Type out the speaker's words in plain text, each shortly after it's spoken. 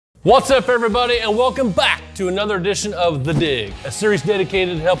What's up, everybody, and welcome back to another edition of The Dig, a series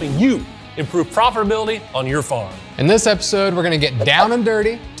dedicated to helping you improve profitability on your farm. In this episode, we're gonna get down and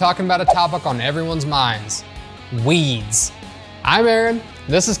dirty, talking about a topic on everyone's minds, weeds. I'm Aaron,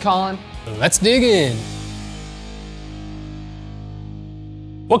 this is Collin, let's dig in.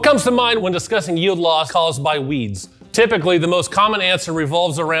 What comes to mind when discussing yield loss caused by weeds? Typically, the most common answer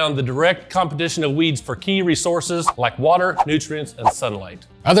revolves around the direct competition of weeds for key resources like water, nutrients, and sunlight.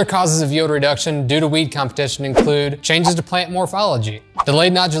 Other causes of yield reduction due to weed competition include changes to plant morphology,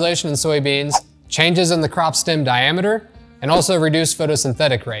 delayed nodulation in soybeans, changes in the crop stem diameter, and also reduced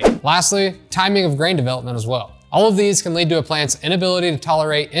photosynthetic rate. Lastly, timing of grain development as well. All of these can lead to a plant's inability to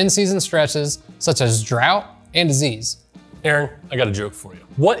tolerate in-season stresses such as drought and disease. Aaron, I got a joke for you.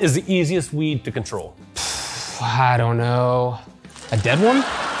 What is the easiest weed to control? I don't know. A dead one?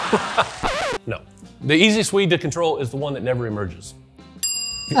 No. The easiest weed to control is the one that never emerges.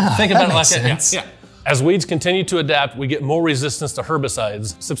 Think about it like that. Yeah. As weeds continue to adapt, we get more resistance to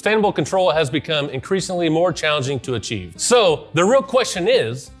herbicides. Sustainable control has become increasingly more challenging to achieve. So the real question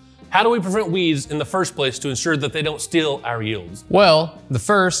is, how do we prevent weeds in the first place to ensure that they don't steal our yields? Well, the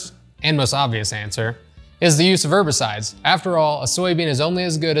first and most obvious answer is the use of herbicides. After all, a soybean is only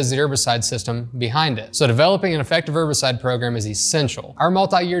as good as the herbicide system behind it. So developing an effective herbicide program is essential. Our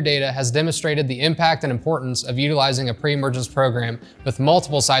multi-year data has demonstrated the impact and importance of utilizing a pre-emergence program with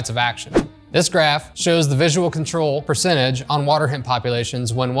multiple sites of action. This graph shows the visual control percentage on water hemp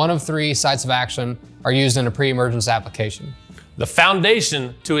populations when one of 3 sites of action are used in a pre-emergence application. The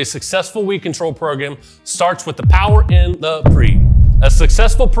foundation to a successful weed control program starts with the power in the pre. A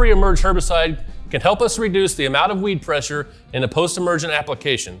successful pre-emerge herbicide can help us reduce the amount of weed pressure in a post-emergent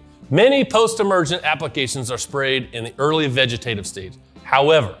application. Many post-emergent applications are sprayed in the early vegetative stage.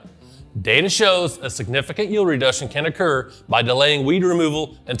 However, data shows a significant yield reduction can occur by delaying weed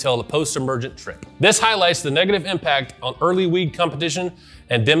removal until the post-emergent trip. This highlights the negative impact on early weed competition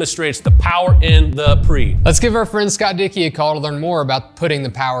and demonstrates the power in the pre. Let's give our friend Scott Dickey a call to learn more about putting the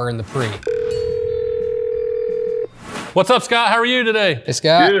power in the pre. What's up, Scott? How are you today? Hey,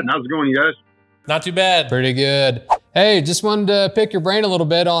 Scott. Good. How's it going, you guys? Not too bad. Pretty good. Hey, just wanted to pick your brain a little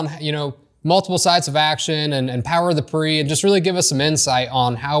bit on, multiple sites of action and power the pre, and just really give us some insight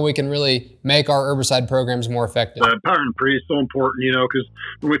on how we can really make our herbicide programs more effective. Power and pre is so important, because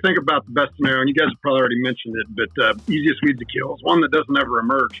when we think about the best scenario, and you guys have probably already mentioned it, but easiest weed to kill is one that doesn't ever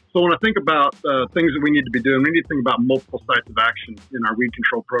emerge. So when I think about things that we need to be doing, we need to think about multiple sites of action in our weed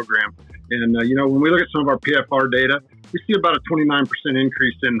control program. And, when we look at some of our PFR data, we see about a 29%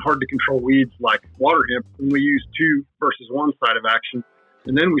 increase in hard to control weeds like water hemp when we use 2 versus 1 site of action.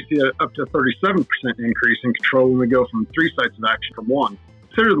 And then we see up to a 37% increase in control when we go from 3 sites of action from 1.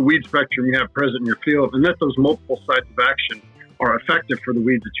 Consider the weed spectrum you have present in your field and that those multiple sites of action are effective for the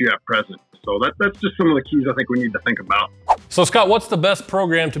weeds that you have present. So that's just some of the keys I think we need to think about. So Scott, what's the best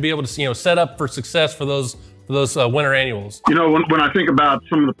program to be able to set up for success for those winter annuals? When I think about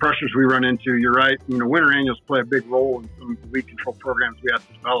some of the pressures we run into, you're right. Winter annuals play a big role in some of the weed control programs we have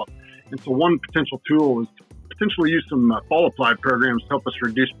to develop. And so one potential tool is to potentially use some fall applied programs to help us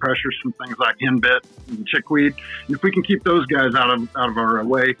reduce pressures from things like henbit and chickweed. And if we can keep those guys out of our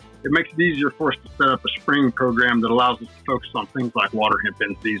way, it makes it easier for us to set up a spring program that allows us to focus on things like water hemp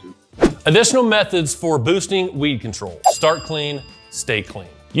in season. Additional methods for boosting weed control. Start clean, stay clean.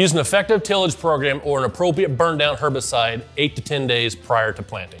 Use an effective tillage program or an appropriate burn down herbicide 8 to 10 days prior to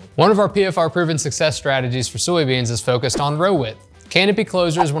planting. One of our PFR Proven success strategies for soybeans is focused on row width. Canopy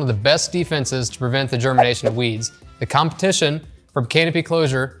closure is one of the best defenses to prevent the germination of weeds. The competition from canopy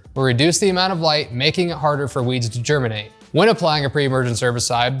closure will reduce the amount of light, making it harder for weeds to germinate. When applying a pre-emergence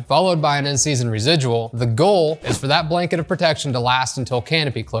herbicide, followed by an in-season residual, the goal is for that blanket of protection to last until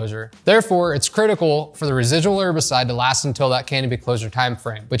canopy closure. Therefore, it's critical for the residual herbicide to last until that canopy closure time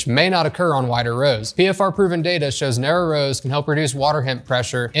frame, which may not occur on wider rows. PFR Proven data shows narrow rows can help reduce water hemp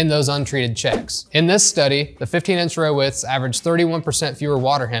pressure in those untreated checks. In this study, the 15-inch row widths averaged 31% fewer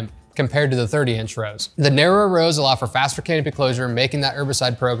water hemp compared to the 30-inch rows. The narrower rows allow for faster canopy closure, making that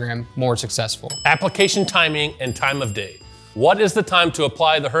herbicide program more successful. Application timing and time of day. What is the time to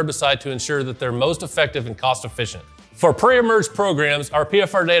apply the herbicide to ensure that they're most effective and cost efficient? For pre-emerge programs, our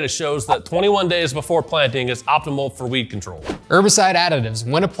PFR data shows that 21 days before planting is optimal for weed control. Herbicide additives.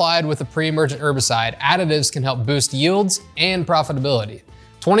 When applied with a pre-emergent herbicide, additives can help boost yields and profitability.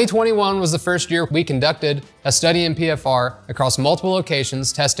 2021 was the first year we conducted a study in PFR across multiple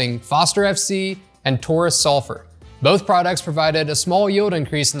locations testing Foster FC and Taurus sulfur. Both products provided a small yield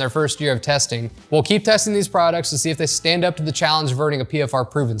increase in their first year of testing. We'll keep testing these products to see if they stand up to the challenge of earning a PFR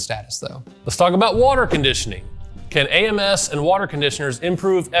Proven status though. Let's talk about water conditioning. Can AMS and water conditioners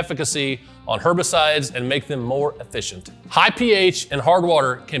improve efficacy on herbicides and make them more efficient? High pH and hard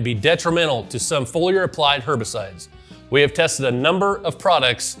water can be detrimental to some foliar applied herbicides. We have tested a number of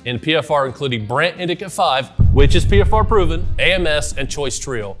products in PFR, including Brant Indicate 5, which is PFR Proven, AMS, and Choice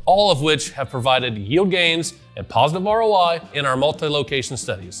Trio, all of which have provided yield gains and positive ROI in our multi-location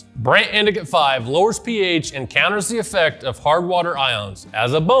studies. Brant Indicate 5 lowers pH and counters the effect of hard water ions.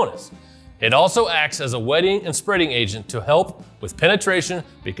 As a bonus, it also acts as a wetting and spreading agent to help with penetration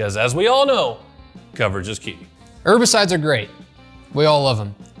because, as we all know, coverage is key. Herbicides are great. We all love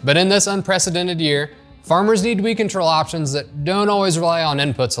them. But in this unprecedented year, farmers need weed control options that don't always rely on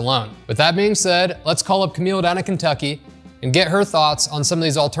inputs alone. With that being said, let's call up Camille down in Kentucky and get her thoughts on some of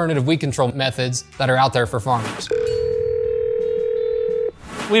these alternative weed control methods that are out there for farmers.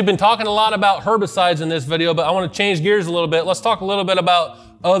 We've been talking a lot about herbicides in this video, but I want to change gears a little bit. Let's talk a little bit about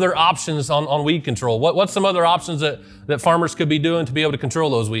other options on weed control. What's some other options that farmers could be doing to be able to control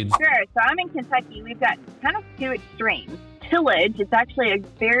those weeds? Sure, so I'm in Kentucky. We've got kind of two extremes. Tillage is actually a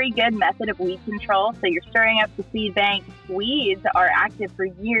very good method of weed control. So you're stirring up the seed bank. Weeds are active for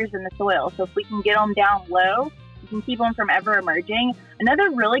years in the soil. So if we can get them down low, we can keep them from ever emerging.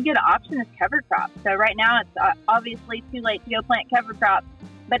 Another really good option is cover crops. So right now it's obviously too late to go plant cover crops,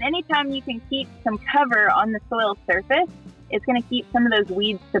 but anytime you can keep some cover on the soil surface, it's going to keep some of those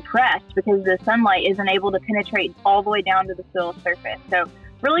weeds suppressed because the sunlight isn't able to penetrate all the way down to the soil surface. So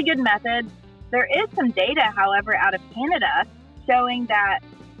really good method. There is some data, however, out of Canada showing that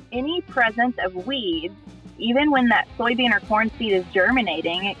any presence of weeds, even when that soybean or corn seed is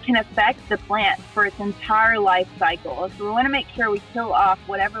germinating, it can affect the plant for its entire life cycle. So we want to make sure we kill off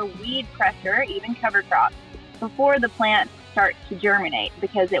whatever weed pressure, even cover crops, before the plant starts to germinate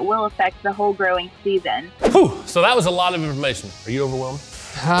because it will affect the whole growing season. Whew, so that was a lot of information. Are you overwhelmed?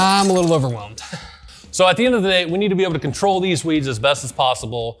 I'm a little overwhelmed. So at the end of the day, we need to be able to control these weeds as best as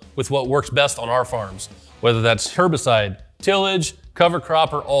possible with what works best on our farms, whether that's herbicide, tillage, cover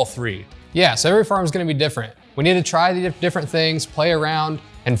crop, or all three. Yeah, so every farm is going to be different. We need to try the different things, play around,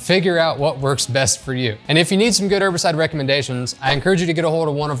 and figure out what works best for you. And if you need some good herbicide recommendations, I encourage you to get a hold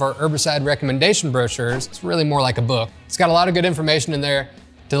of one of our herbicide recommendation brochures. It's really more like a book. It's got a lot of good information in there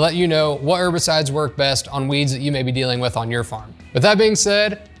to let you know what herbicides work best on weeds that you may be dealing with on your farm. With that being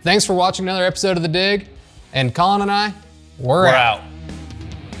said, thanks for watching another episode of The Dig, and Collin and I, we're out.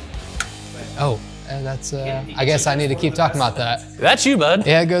 Oh, and that's, I guess I need to keep talking about that. That's you, bud.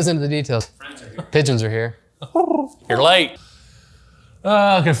 Yeah, it goes into the details. Pigeons are here. You're late.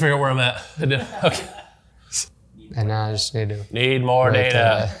 I can figure out where I'm at. Okay. And now I just need more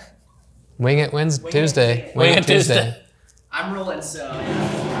data. Wing it Tuesday. Wing it Tuesday. I'm rolling, so.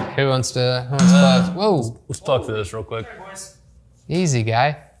 Who wants to talk? Whoa. Let's talk through this real quick. Easy,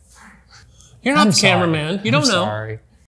 guy. You're not the cameraman. You don't know. Sorry.